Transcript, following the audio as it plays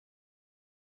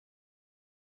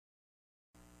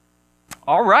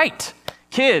All right,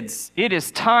 kids, it is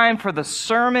time for the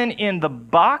sermon in the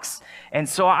box. And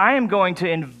so I am going to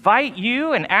invite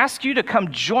you and ask you to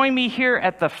come join me here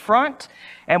at the front.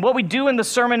 And what we do in the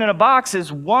sermon in a box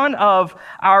is one of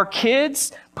our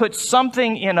kids puts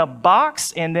something in a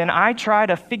box, and then I try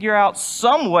to figure out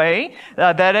some way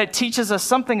that it teaches us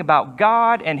something about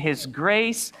God and His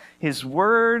grace, His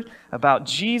Word, about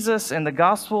Jesus and the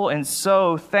gospel. And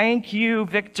so thank you,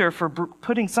 Victor, for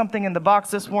putting something in the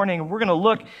box this morning. We're going to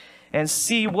look and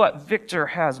see what Victor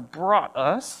has brought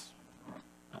us.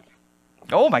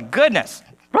 Oh, my goodness.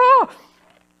 Oh!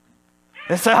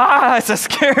 It's a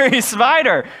scary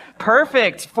spider.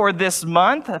 Perfect for this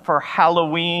month, for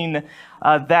Halloween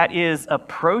that is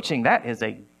approaching. That is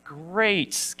a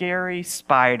great, scary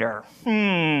spider.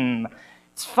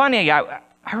 It's funny. I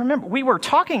remember we were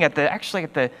talking at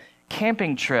the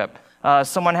camping trip.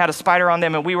 Someone had a spider on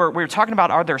them, and we were talking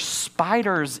about, are there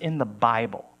spiders in the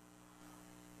Bible?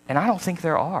 And I don't think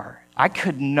there are. I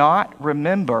could not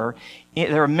remember.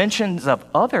 There are mentions of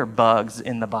other bugs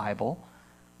in the Bible,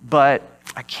 but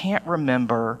I can't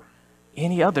remember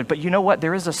any other. But you know what?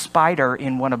 There is a spider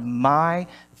in one of my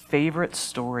favorite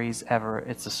stories ever.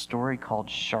 It's a story called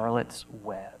Charlotte's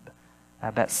Web. I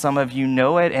bet some of you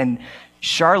know it. And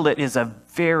Charlotte is a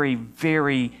very,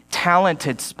 very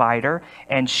talented spider,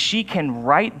 and she can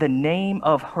write the name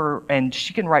of her, and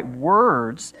she can write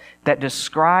words that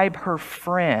describe her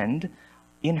friend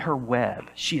in her web.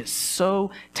 She is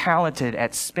so talented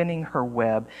at spinning her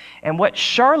web. And what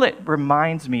Charlotte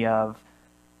reminds me of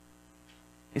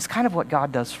is kind of what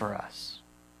God does for us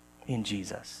in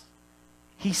Jesus.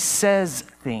 He says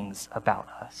things about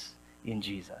us in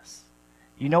Jesus.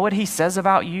 You know what He says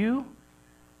about you?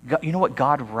 You know what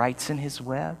God writes in His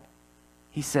web?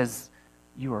 He says,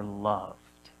 you are loved.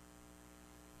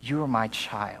 You are my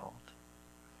child.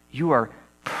 You are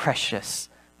precious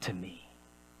to me.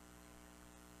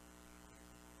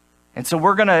 And so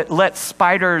we're going to let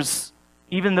spiders,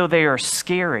 even though they are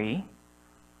scary,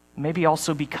 maybe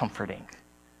also be comforting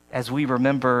as we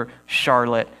remember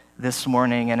Charlotte this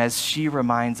morning and as she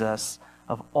reminds us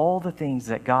of all the things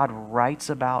that God writes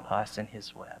about us in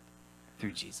His web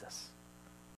through Jesus.